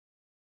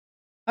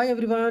Hi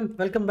everyone,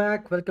 welcome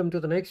back. Welcome to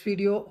the next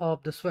video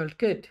of the Svelte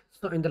Kit.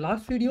 So in the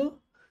last video,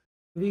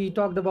 we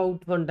talked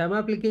about one demo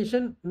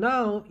application.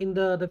 Now in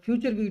the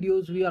future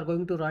videos, we are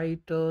going to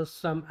write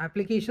some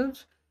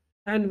applications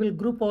and we'll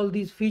group all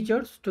these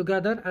features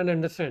together and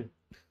understand.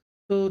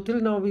 So till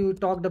now we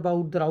talked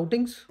about the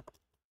routings,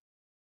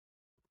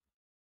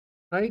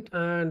 right?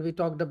 And we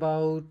talked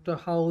about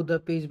how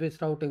the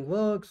page-based routing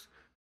works,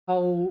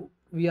 how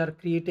we are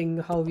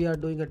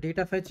doing a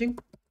data fetching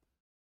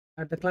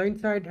at the client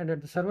side and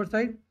at the server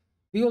side.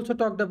 We also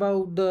talked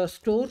about the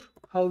store,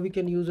 how we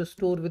can use a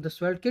store with the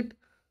Svelte Kit.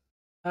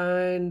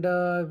 And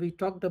we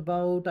talked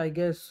about, I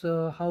guess,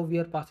 how we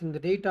are passing the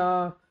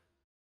data,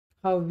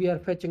 how we are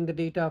fetching the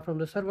data from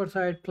the server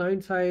side,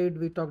 client side.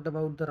 We talked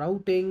about the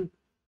routing,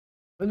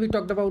 and we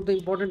talked about the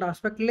important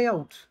aspect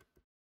layouts,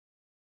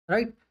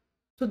 right?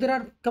 So there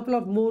are a couple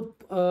of more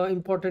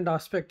important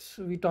aspects.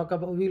 We'll talk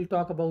about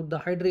the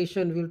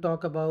hydration. We'll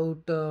talk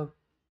about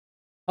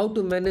how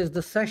to manage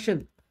the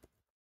session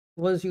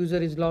once user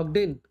is logged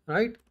in,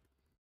 right?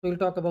 We'll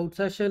talk about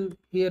session.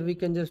 Here we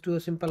can just do a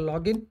simple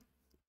login,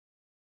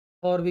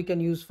 or we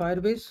can use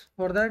Firebase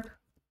for that,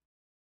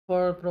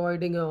 for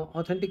providing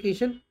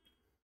authentication.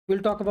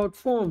 We'll talk about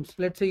forms.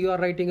 Let's say you are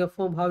writing a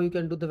form, how you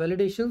can do the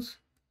validations.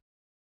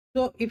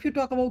 So if you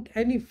talk about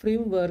any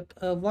framework,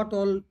 what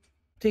all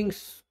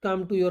things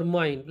come to your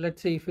mind?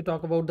 Let's say if you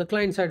talk about the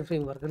client side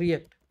framework,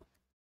 React,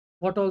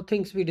 what all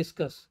things we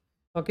discuss.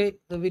 Okay,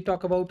 so we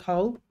talk about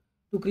how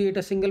to create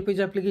a single page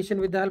application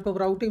with the help of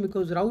routing,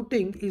 because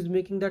routing is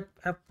making that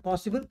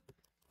possible.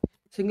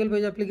 Single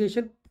page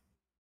application.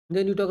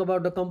 Then you talk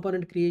about the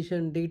component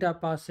creation, data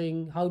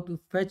passing, how to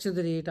fetch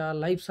the data,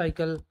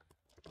 lifecycle,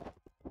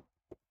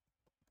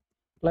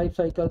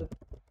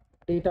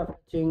 data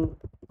fetching,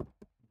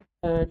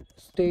 and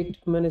state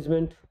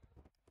management.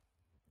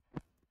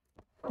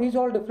 These are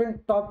all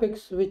different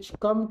topics which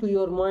come to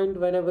your mind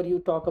whenever you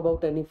talk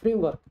about any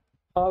framework,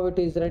 how it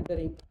is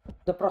rendering,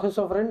 the process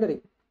of rendering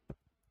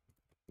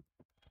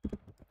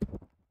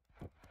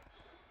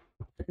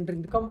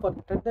the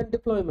component, and then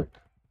deployment.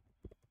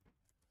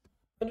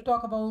 When you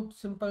talk about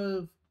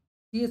simple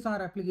CSR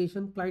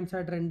application,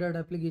 client-side rendered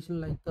application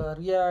like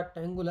React,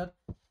 Angular,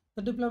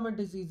 the deployment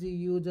is easy.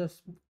 You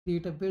just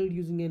create a build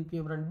using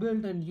npm run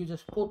build, and you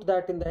just put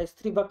that in the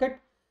S3 bucket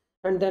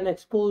and then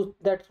expose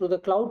that through the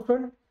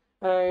CloudFront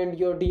and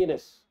your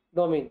DNS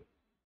domain,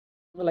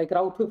 like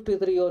Route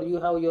 53, or you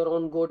have your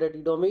own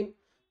GoDaddy domain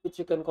which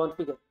you can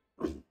configure.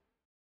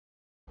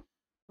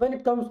 When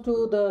it comes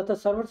to the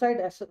server side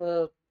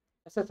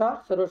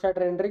SSR, server side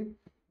rendering,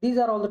 these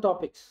are all the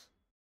topics: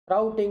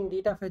 routing,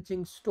 data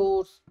fetching,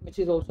 stores, which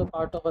is also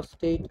part of a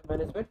state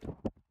management,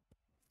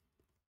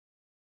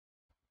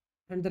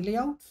 and the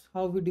layouts,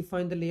 how we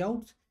define the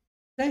layouts,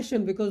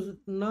 session, because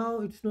now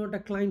it's not a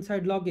client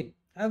side login,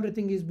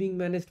 everything is being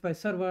managed by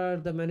server,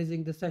 the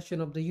managing the session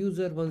of the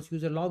user once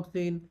user logs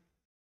in,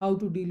 how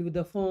to deal with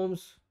the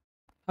forms,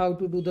 how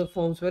to do the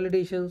forms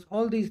validations.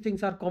 All these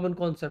things are common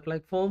concept.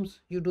 Like forms,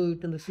 you do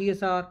it in the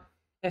CSR,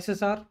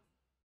 SSR.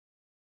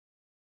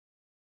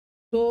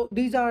 So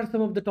these are some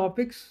of the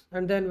topics,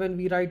 and then when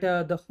we write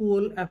the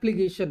whole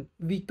application,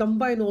 we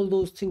combine all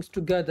those things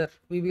together.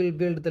 We will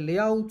build the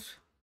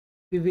layouts,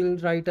 we will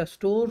write a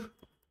store,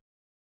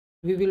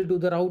 we will do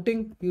the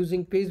routing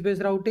using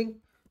page-based routing,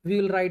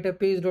 we will write a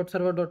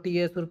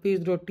page.server.ts or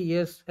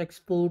page.ts,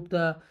 export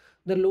the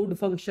load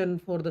function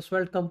for the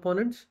Svelte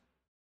components.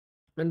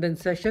 And then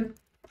session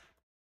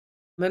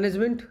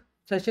management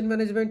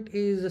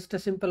is just a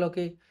simple,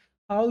 okay,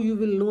 how you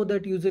will know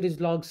that user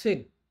is logged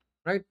in,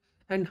 right?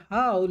 And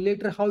how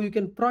you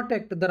can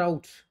protect the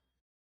routes.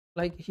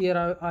 Like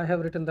here I have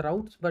written the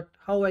routes, but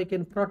how I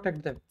can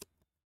protect them,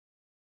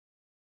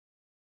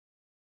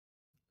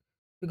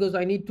 because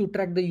I need to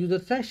track the user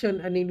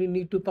session and you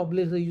need to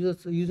publish the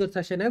user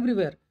session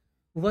everywhere.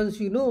 Once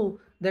you know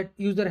that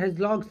user has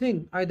logged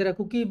in, either a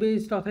cookie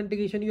based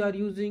authentication you are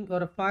using,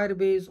 or a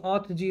Firebase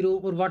Auth 0,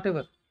 or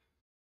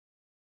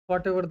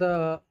whatever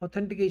the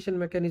authentication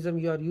mechanism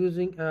you are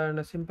using, and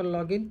a simple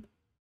login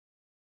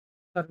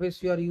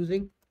service you are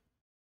using,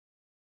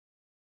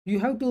 you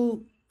have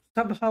to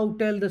somehow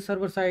tell the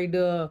server side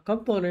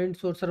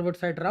components or server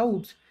side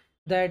routes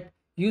that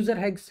user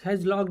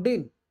has logged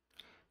in.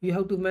 You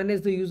have to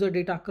manage the user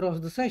data across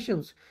the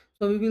sessions.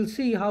 So we will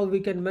see how we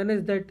can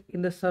manage that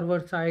in the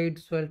server side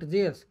Svelte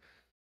JS,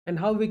 and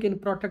how we can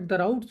protect the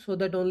routes so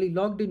that only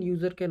logged in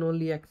user can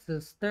only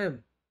access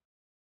them.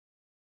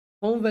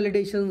 Form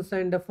validations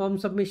and the form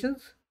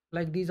submissions,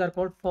 like these are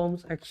called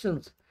forms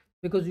actions,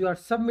 because you are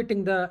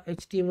submitting the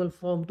HTML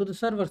form to the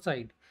server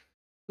side,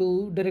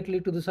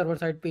 directly to the server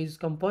side page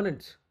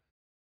components.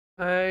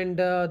 And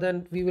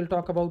then we will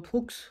talk about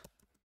hooks.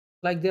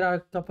 Like there are a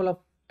couple of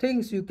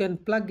things you can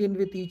plug in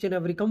with each and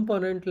every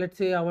component. Let's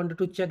say I wanted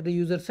to check the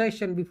user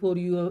session before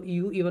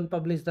you even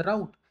publish the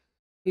route.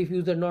 If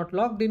user not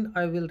logged in,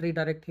 I will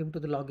redirect him to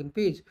the login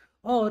page.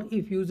 Or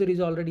if user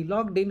is already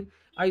logged in,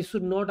 I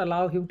should not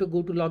allow him to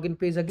go to login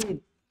page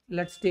again.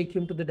 Let's take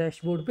him to the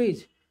dashboard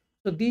page.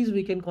 So these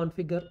we can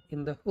configure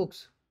in the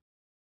hooks.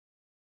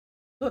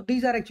 So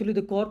these are actually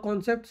the core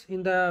concepts.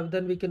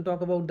 Then we can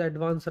talk about the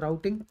advanced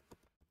routing,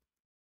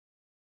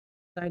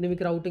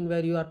 dynamic routing,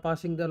 where you are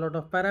passing a lot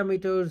of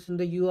parameters in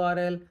the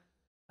URL,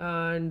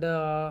 and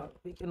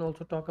we can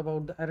also talk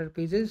about the error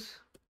pages,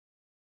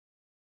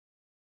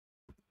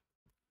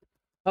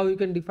 how you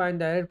can define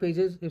the error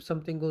pages if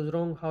something goes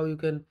wrong, how you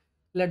can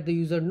let the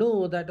user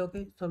know that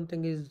okay,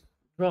 something is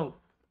wrong.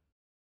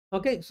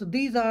 Okay, so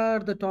these are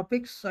the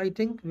topics I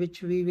think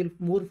which we will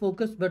more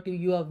focus, but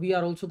we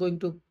are also going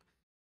to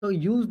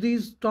use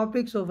these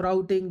topics of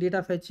routing,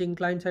 data fetching,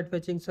 client side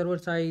fetching, server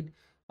side,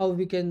 how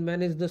we can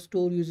manage the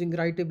store using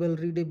writable,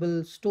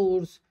 readable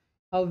stores,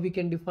 how we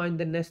can define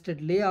the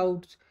nested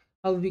layouts,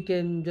 how we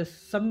can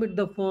just submit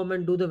the form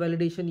and do the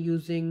validation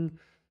using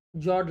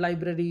Jod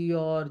library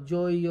or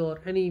Joy or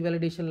any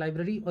validation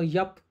library, or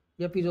Yup.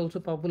 Yup is also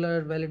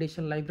popular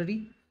validation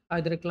library,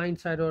 either a client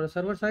side or a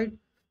server side.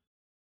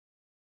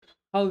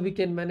 How we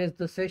can manage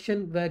the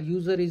session where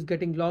user is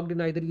getting logged in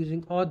either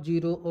using auth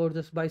 0 or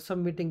just by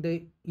submitting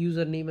the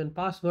username and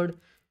password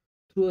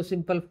through a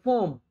simple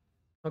form.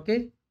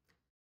 Okay,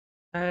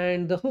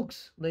 and the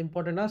hooks, the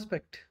important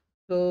aspect.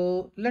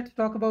 So let's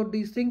talk about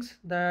these things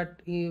that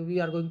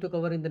we are going to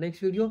cover in the next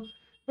video.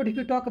 But if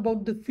you talk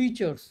about the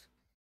features,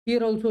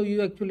 here also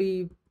you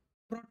actually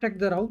protect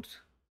the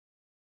routes.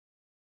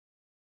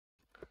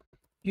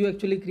 You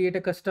actually create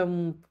a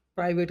custom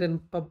private and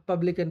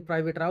public and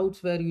private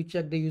routes where you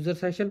check the user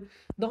session.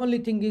 The only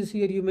thing is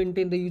here you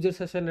maintain the user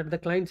session at the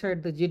client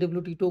side, the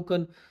JWT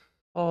token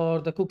or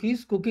the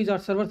cookies are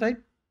server side,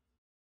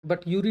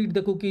 but you read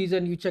the cookies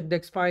and you check the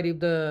expiry. If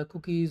the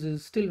cookies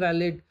is still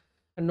valid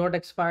and not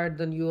expired,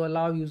 then you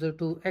allow user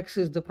to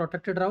access the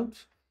protected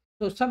routes.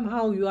 So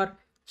somehow you are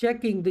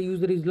checking the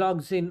user is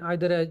logs in,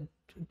 either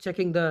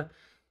checking the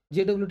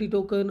JWT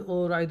token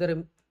or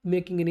either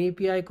making an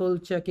API call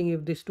checking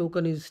if this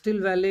token is still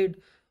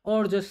valid,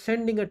 or just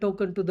sending a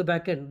token to the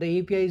backend. The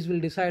APIs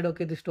will decide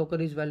okay, this token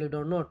is valid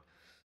or not.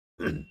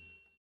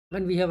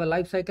 And we have a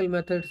lifecycle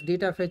methods,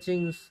 data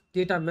fetchings,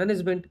 data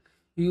management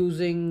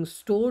using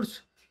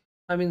stores.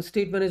 I mean,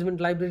 state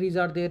management libraries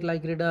are there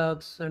like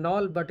Redux and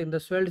all, but in the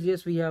Svelte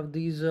JS we have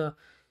these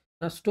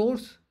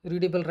stores,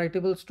 readable,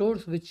 writable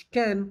stores, which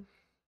can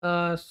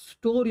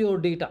store your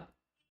data.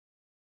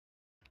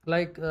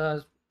 Like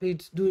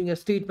it's doing a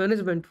state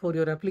management for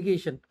your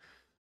application.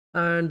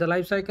 And the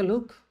lifecycle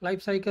hook,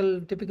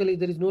 lifecycle, typically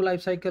there is no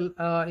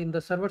lifecycle in the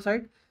server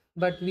side,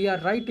 but we are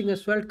writing a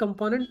Svelte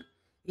component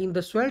in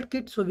the Svelte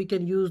kit, so we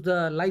can use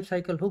the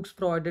lifecycle hooks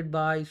provided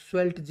by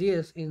Svelte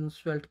JS in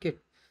Svelte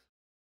kit.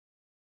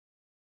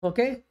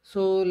 Okay,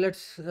 so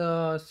let's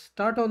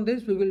start on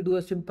this. We will do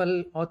a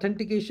simple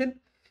authentication.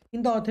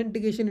 In the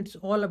authentication, it's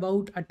all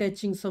about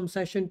attaching some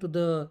session to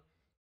the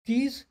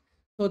keys,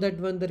 so that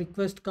when the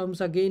request comes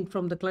again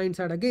from the client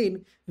side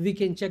again, we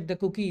can check the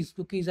cookies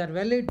are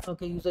valid.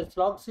 Okay, user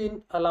logs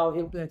in, allow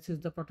him to access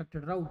the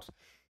protected routes.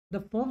 The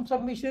form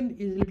submission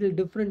is a little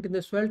different in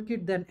the Svelte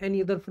kit than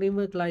any other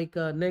framework like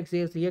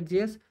Next.js,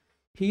 React.js.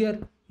 Here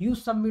you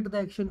submit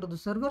the action to the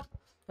server,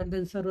 and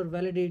then server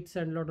validates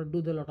and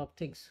do the lot of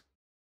things.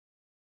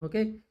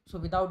 Okay, so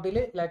without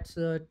delay, let's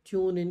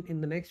tune in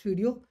the next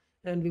video,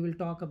 and we will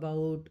talk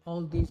about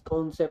all these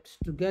concepts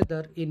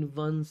together in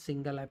one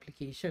single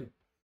application.